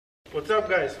What's up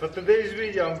guys, for today's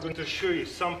video I'm going to show you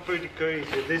something pretty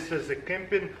crazy. This is a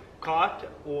camping cot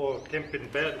or camping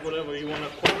bed, whatever you want to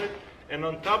call it, and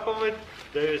on top of it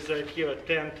there is right here a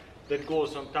tent that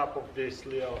goes on top of this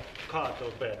little cot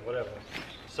or bed, whatever.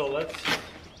 So let's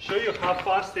show you how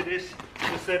fast it is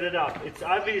to set it up. It's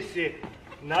obviously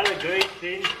not a great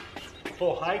thing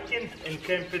for hiking and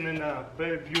camping in a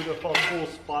very beautiful cool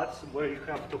spots where you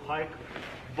have to hike,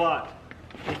 but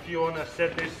if you want to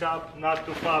set this up not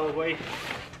too far away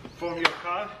from your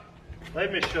car,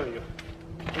 let me show you.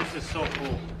 This is so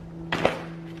cool.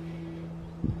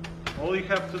 All you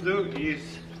have to do is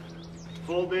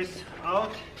fold this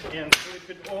out and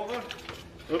flip it over.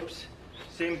 Oops,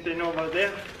 same thing over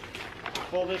there.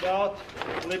 Fold it out,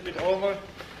 flip it over,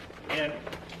 and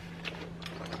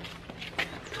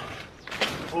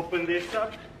open this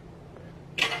up.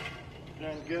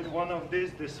 And get one of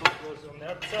these. This one goes on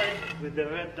that side with the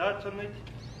red dot on it,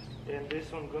 and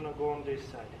this one gonna go on this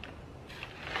side.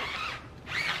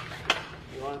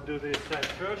 You want to do this side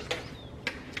first.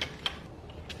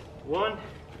 1,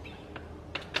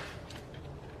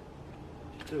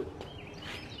 2.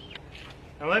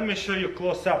 And let me show you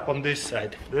close up on this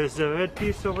side. There's a red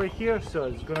piece over here, so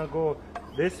it's gonna go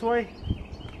this way.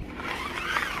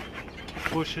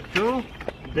 Push it through.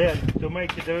 Then to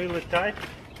make it really tight,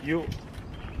 you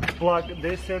plug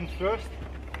this in first.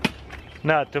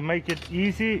 Now to make it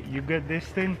easy, you get this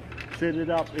thing, set it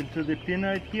up into the pin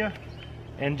right here,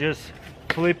 and just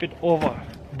flip it over.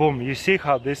 Boom, you see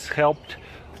how this helped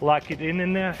lock it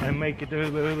in there and make it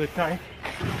really tight.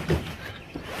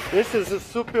 This is a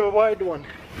super wide one.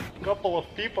 A couple of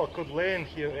people could lay in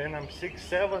here, and I'm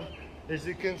 6'7". As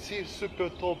you can see, super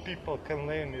tall people can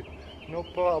lay in it, no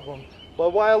problem.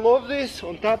 But why I love this,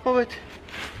 on top of it,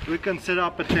 we can set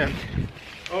up a tent.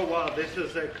 Oh wow, this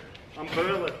is like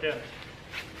umbrella tent.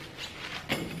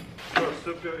 So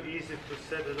super easy to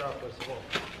set it up as well.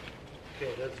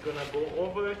 Okay, that's gonna go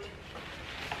over it.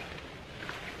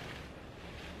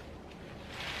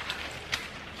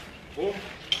 Boom.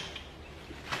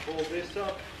 Fold this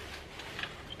up.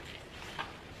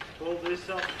 Fold this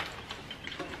up.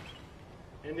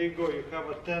 And there you go, you have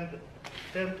a tent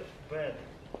bed.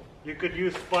 You could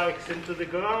use spikes into the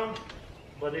ground,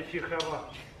 but if you have a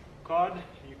card,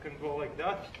 you can go like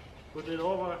that, put it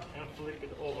over and flip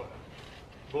it over.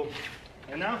 Boom.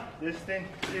 And now this thing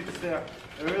sits there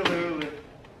really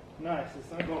nice.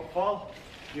 It's not gonna fall.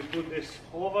 You put this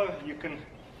over, you can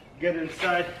get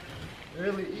inside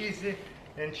really easy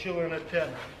and chill in a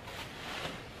tent.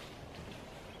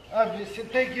 Obviously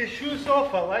take your shoes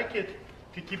off. I like it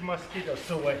to keep mosquitoes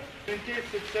away. In case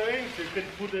it rains, you can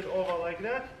put it over like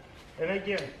that. And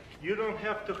again, you don't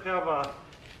have to have a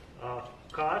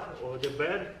cot or the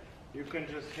bed. You can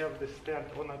just have this tent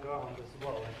on the ground as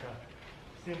well, like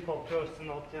a simple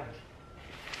personal tent,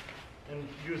 and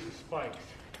use the spikes.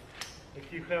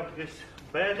 If you have this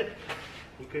bed,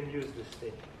 you can use this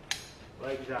thing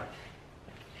like that.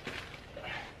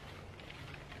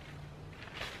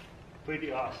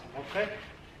 Pretty awesome, okay?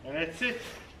 And that's it.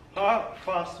 How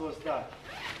fast was that?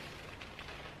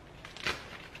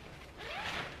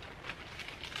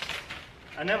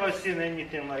 I never seen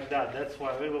anything like that. That's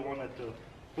why I really wanted to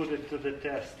put it to the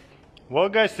test. Well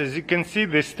guys, as you can see,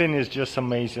 this thing is just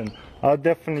amazing. I'll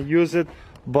definitely use it,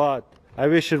 but I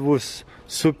wish it was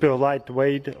super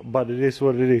lightweight, but it is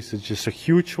what it is. It's just a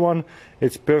huge one.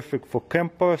 It's perfect for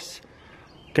campers,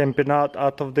 camping out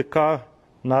of the car,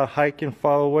 not hiking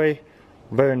far away.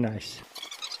 Very nice.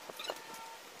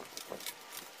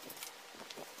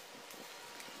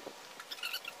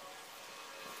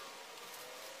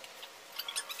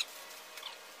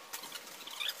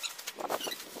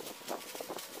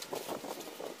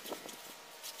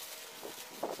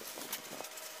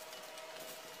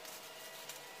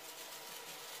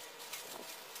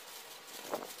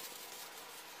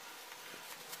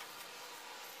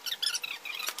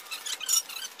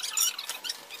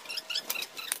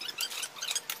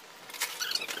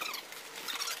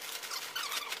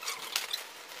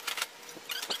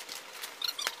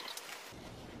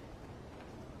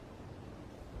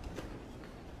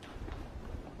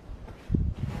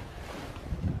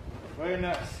 Very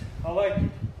nice. I like it.